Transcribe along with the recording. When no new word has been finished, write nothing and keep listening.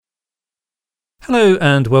Hello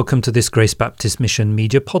and welcome to this Grace Baptist Mission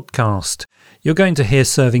Media podcast. You're going to hear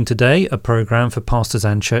Serving Today, a programme for pastors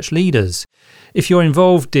and church leaders. If you're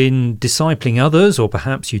involved in discipling others, or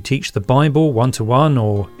perhaps you teach the Bible one-to-one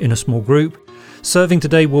or in a small group, Serving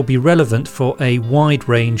Today will be relevant for a wide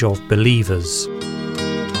range of believers.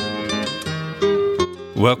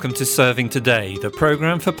 Welcome to Serving Today, the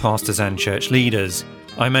programme for pastors and church leaders.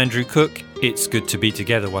 I'm Andrew Cook. It's good to be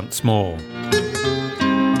together once more.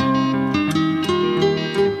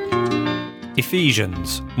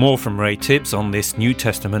 Ephesians. More from Ray Tibbs on this New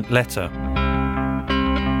Testament letter.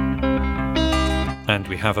 And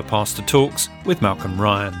we have a Pastor Talks with Malcolm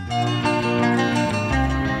Ryan.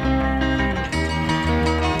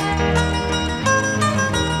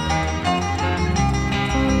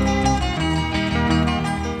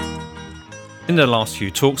 In the last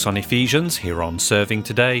few talks on Ephesians, here on Serving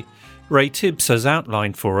Today, Ray Tibbs has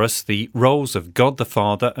outlined for us the roles of God the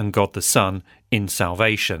Father and God the Son in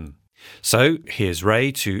salvation. So here's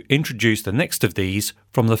Ray to introduce the next of these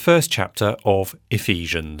from the first chapter of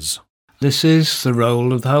Ephesians. This is the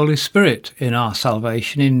role of the Holy Spirit in our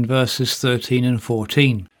salvation in verses 13 and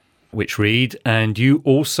 14. Which read, "And you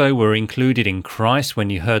also were included in Christ when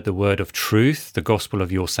you heard the word of truth, the gospel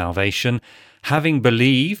of your salvation. Having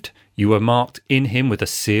believed, you were marked in him with a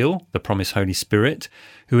seal, the promised Holy Spirit,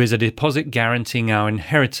 who is a deposit guaranteeing our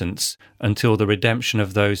inheritance until the redemption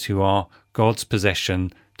of those who are God's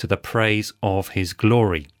possession to the praise of his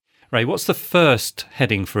glory." Ray, what's the first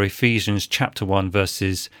heading for Ephesians chapter 1,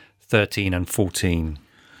 verses 13 and 14?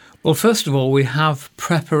 Well, first of all, we have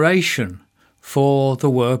preparation for the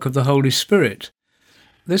work of the Holy Spirit.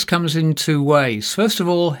 This comes in two ways. First of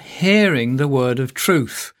all, hearing the word of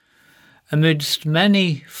truth. Amidst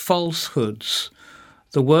many falsehoods,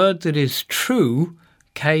 the word that is true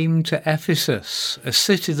came to Ephesus, a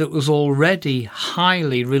city that was already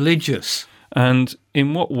highly religious. And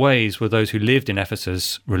in what ways were those who lived in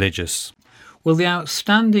Ephesus religious? Well, the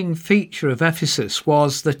outstanding feature of Ephesus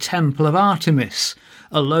was the Temple of Artemis,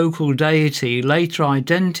 a local deity later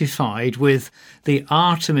identified with the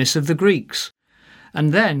Artemis of the Greeks,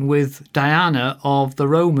 and then with Diana of the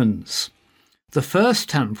Romans. The first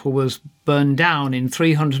temple was burned down in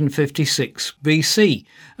 356 BC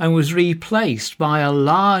and was replaced by a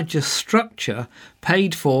larger structure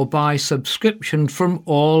paid for by subscription from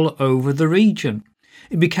all over the region.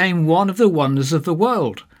 It became one of the wonders of the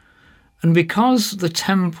world. And because the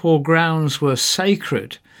temple grounds were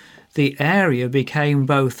sacred, the area became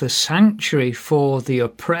both a sanctuary for the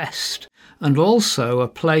oppressed and also a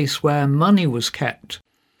place where money was kept.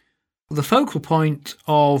 The focal point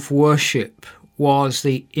of worship was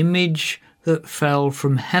the image that fell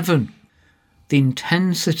from heaven. The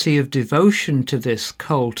intensity of devotion to this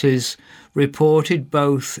cult is reported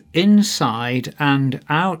both inside and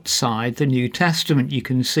outside the New Testament. You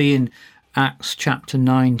can see in Acts chapter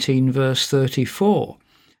 19, verse 34.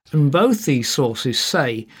 And both these sources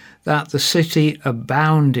say that the city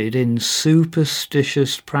abounded in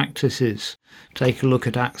superstitious practices. Take a look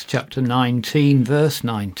at Acts chapter 19, verse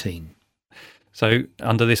 19. So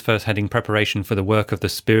under this first heading, preparation for the work of the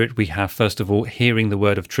Spirit, we have, first of all, hearing the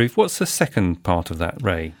word of truth. What's the second part of that,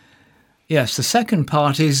 Ray? Yes, the second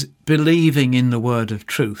part is believing in the word of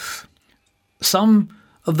truth. Some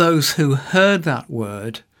of those who heard that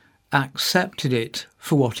word accepted it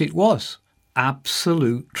for what it was,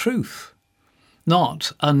 absolute truth,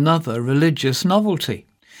 not another religious novelty.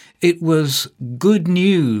 It was good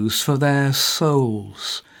news for their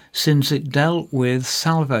souls, since it dealt with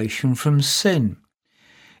salvation from sin.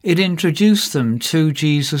 It introduced them to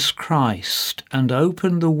Jesus Christ and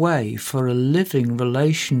opened the way for a living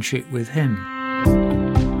relationship with him.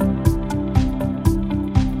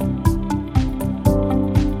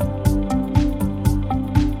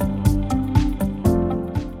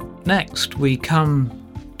 Next, we come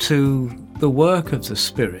to the work of the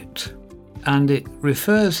Spirit, and it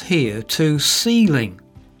refers here to sealing.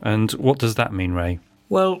 And what does that mean, Ray?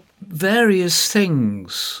 Well, various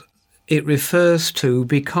things it refers to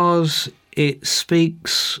because it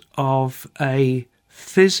speaks of a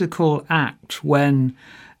physical act when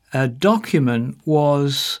a document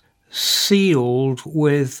was sealed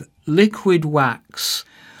with liquid wax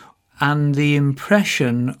and the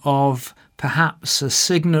impression of perhaps a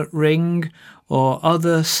signet ring or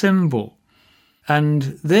other symbol.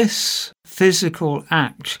 And this physical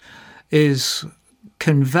act is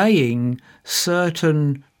conveying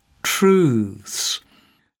certain truths.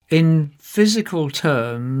 In physical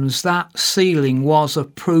terms, that sealing was a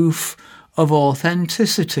proof of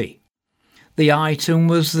authenticity. The item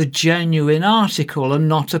was the genuine article and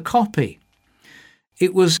not a copy.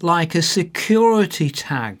 It was like a security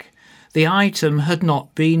tag The item had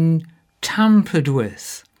not been tampered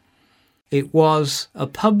with. It was a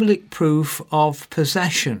public proof of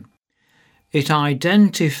possession. It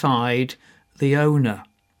identified the owner,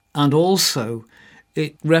 and also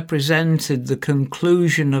it represented the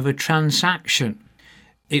conclusion of a transaction.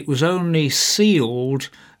 It was only sealed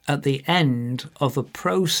at the end of a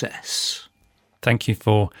process. Thank you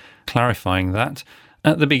for clarifying that.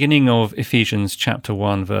 At the beginning of Ephesians chapter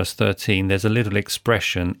 1, verse 13, there's a little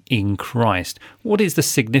expression, in Christ. What is the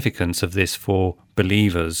significance of this for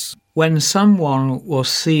believers? When someone was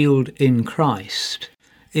sealed in Christ,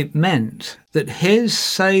 it meant that his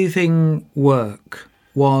saving work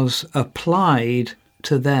was applied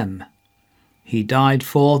to them. He died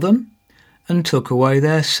for them and took away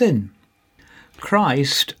their sin.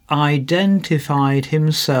 Christ identified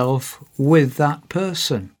himself with that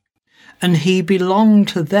person, and he belonged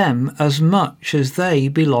to them as much as they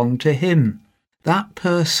belonged to him. That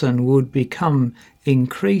person would become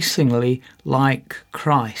increasingly like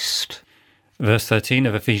Christ. Verse 13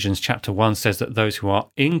 of Ephesians chapter 1 says that those who are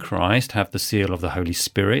in Christ have the seal of the Holy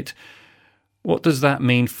Spirit. What does that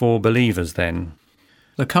mean for believers then?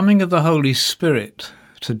 The coming of the Holy Spirit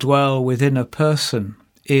to dwell within a person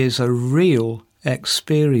is a real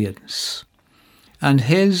experience, and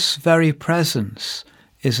his very presence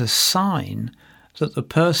is a sign that the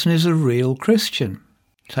person is a real Christian.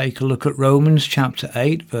 Take a look at Romans chapter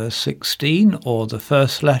 8 verse 16 or the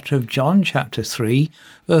first letter of John chapter 3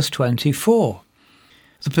 verse 24.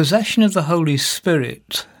 The possession of the Holy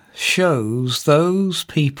Spirit shows those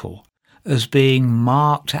people as being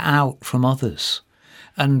marked out from others,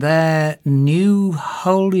 and their new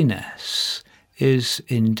holiness is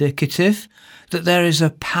indicative that there is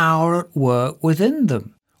a power at work within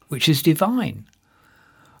them, which is divine.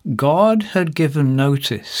 God had given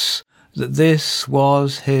notice that this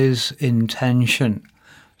was his intention.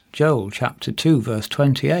 Joel chapter 2 verse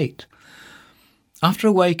 28. After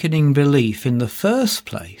awakening belief in the first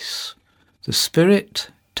place, the Spirit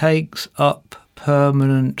takes up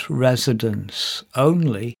permanent residence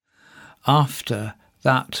only after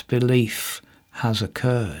that belief has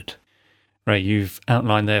occurred. Ray, you've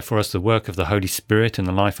outlined there for us the work of the Holy Spirit in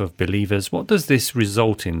the life of believers. What does this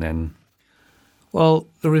result in then? Well,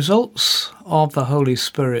 the results of the Holy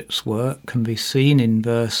Spirit's work can be seen in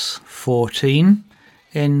verse 14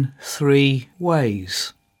 in three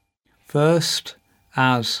ways. First,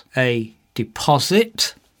 as a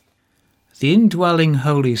deposit. The indwelling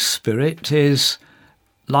Holy Spirit is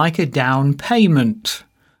like a down payment,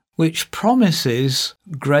 which promises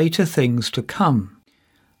greater things to come.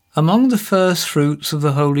 Among the first fruits of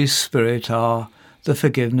the Holy Spirit are the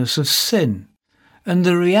forgiveness of sin and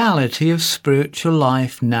the reality of spiritual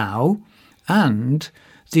life now, and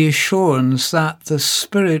the assurance that the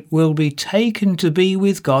Spirit will be taken to be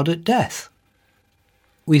with God at death.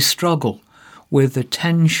 We struggle with the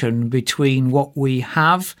tension between what we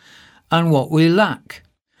have and what we lack,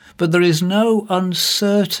 but there is no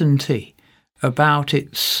uncertainty about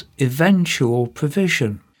its eventual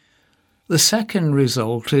provision. The second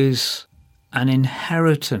result is an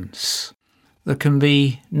inheritance. There can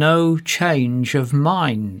be no change of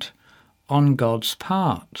mind on God's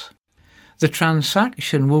part. The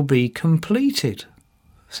transaction will be completed.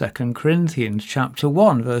 2 Corinthians chapter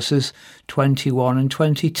 1 verses 21 and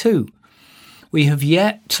 22. We have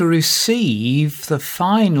yet to receive the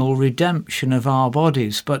final redemption of our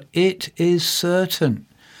bodies, but it is certain.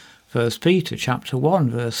 1 Peter chapter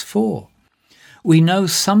 1 verse 4. We know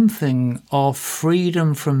something of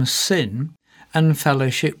freedom from sin and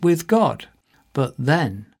fellowship with God, but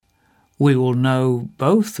then we will know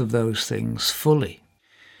both of those things fully.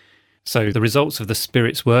 So the results of the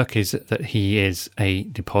Spirit's work is that he is a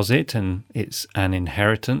deposit and it's an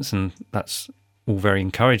inheritance, and that's all very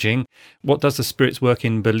encouraging. What does the Spirit's work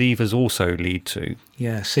in believers also lead to?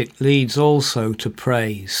 Yes, it leads also to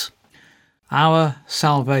praise. Our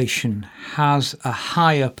salvation has a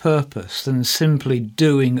higher purpose than simply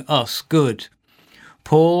doing us good.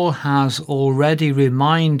 Paul has already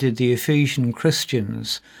reminded the Ephesian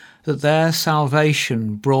Christians that their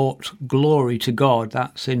salvation brought glory to God.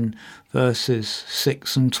 That's in verses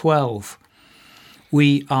 6 and 12.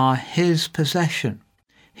 We are his possession.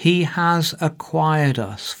 He has acquired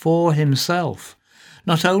us for himself.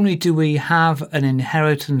 Not only do we have an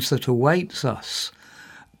inheritance that awaits us,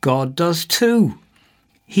 God does too.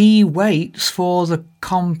 He waits for the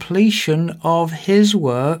completion of his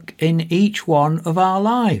work in each one of our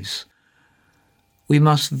lives. We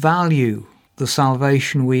must value the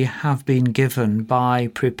salvation we have been given by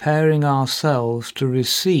preparing ourselves to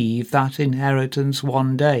receive that inheritance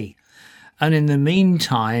one day, and in the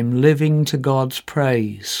meantime living to God's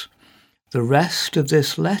praise. The rest of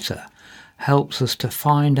this letter helps us to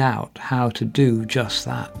find out how to do just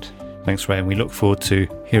that. Thanks, Ray, and we look forward to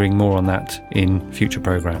hearing more on that in future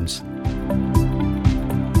programmes.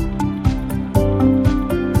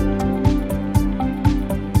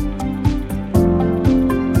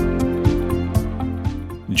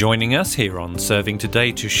 Joining us here on Serving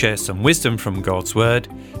Today to share some wisdom from God's Word,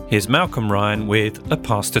 here's Malcolm Ryan with A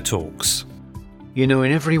Pastor Talks. You know,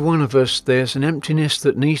 in every one of us there's an emptiness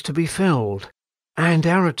that needs to be filled, and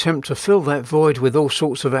our attempt to fill that void with all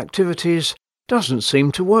sorts of activities doesn't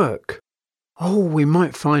seem to work. Oh, we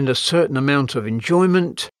might find a certain amount of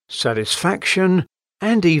enjoyment, satisfaction,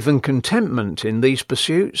 and even contentment in these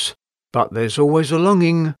pursuits, but there's always a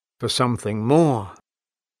longing for something more.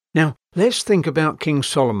 Now, let's think about King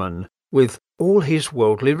Solomon with all his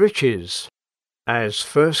worldly riches. As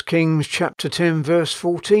 1 Kings chapter 10 verse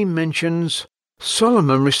 14 mentions,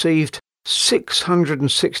 Solomon received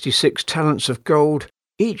 666 talents of gold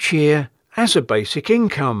each year as a basic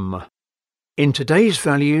income. In today's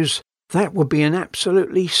values, that would be an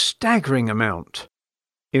absolutely staggering amount.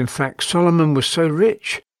 In fact, Solomon was so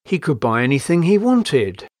rich he could buy anything he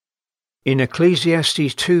wanted. In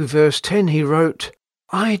Ecclesiastes 2 verse 10 he wrote,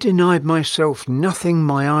 "I denied myself nothing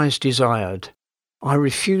my eyes desired. I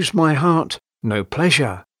refused my heart no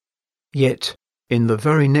pleasure." Yet, in the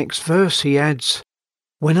very next verse he adds,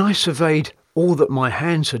 "When I surveyed all that my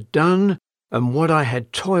hands had done and what I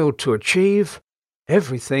had toiled to achieve,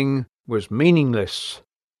 everything was meaningless,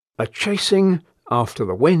 a chasing after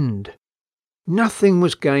the wind. Nothing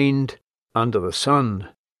was gained under the sun."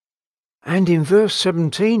 And in verse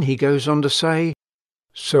 17 he goes on to say,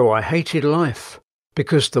 "So I hated life,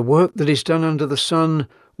 because the work that is done under the sun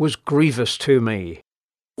was grievous to me.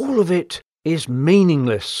 All of it is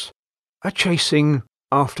meaningless, a chasing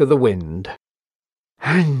after the wind."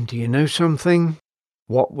 And do you know something?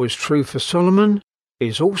 What was true for Solomon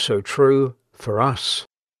is also true for us.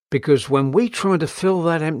 Because when we try to fill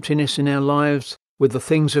that emptiness in our lives with the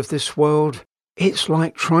things of this world, it's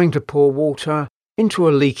like trying to pour water into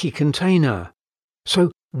a leaky container.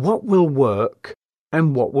 So what will work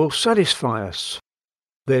and what will satisfy us?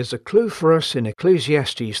 There's a clue for us in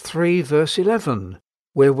Ecclesiastes 3 verse 11,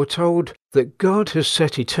 where we're told that God has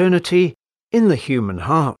set eternity in the human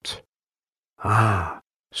heart.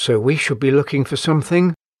 So we should be looking for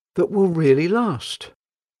something that will really last.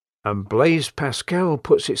 And Blaise Pascal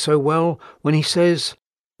puts it so well when he says,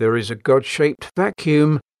 "There is a God-shaped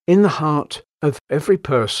vacuum in the heart of every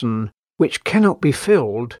person which cannot be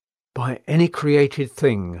filled by any created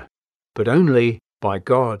thing, but only by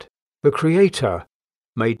God, the Creator,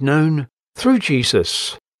 made known through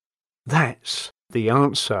Jesus." That's the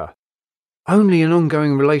answer. Only an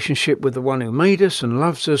ongoing relationship with the one who made us and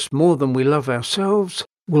loves us more than we love ourselves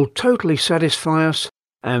will totally satisfy us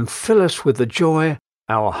and fill us with the joy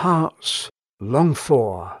our hearts long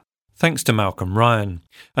for. Thanks to Malcolm Ryan.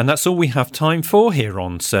 And that's all we have time for here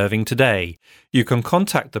on Serving Today. You can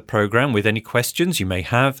contact the programme with any questions you may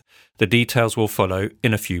have. The details will follow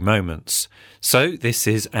in a few moments. So this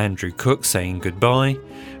is Andrew Cook saying goodbye.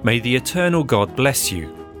 May the eternal God bless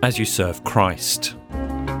you as you serve Christ.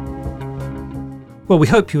 Well, we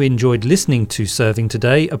hope you enjoyed listening to Serving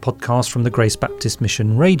Today, a podcast from the Grace Baptist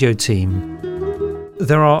Mission radio team.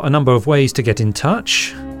 There are a number of ways to get in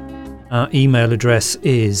touch. Our email address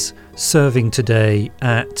is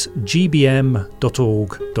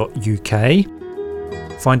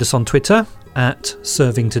servingtoday@gbm.org.uk. Find us on Twitter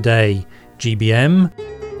 @servingtodaygBM,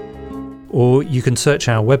 or you can search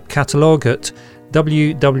our web catalogue at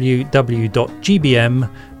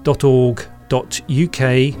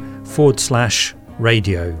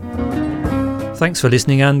www.gbm.org.uk/radio. Thanks for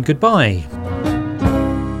listening and goodbye.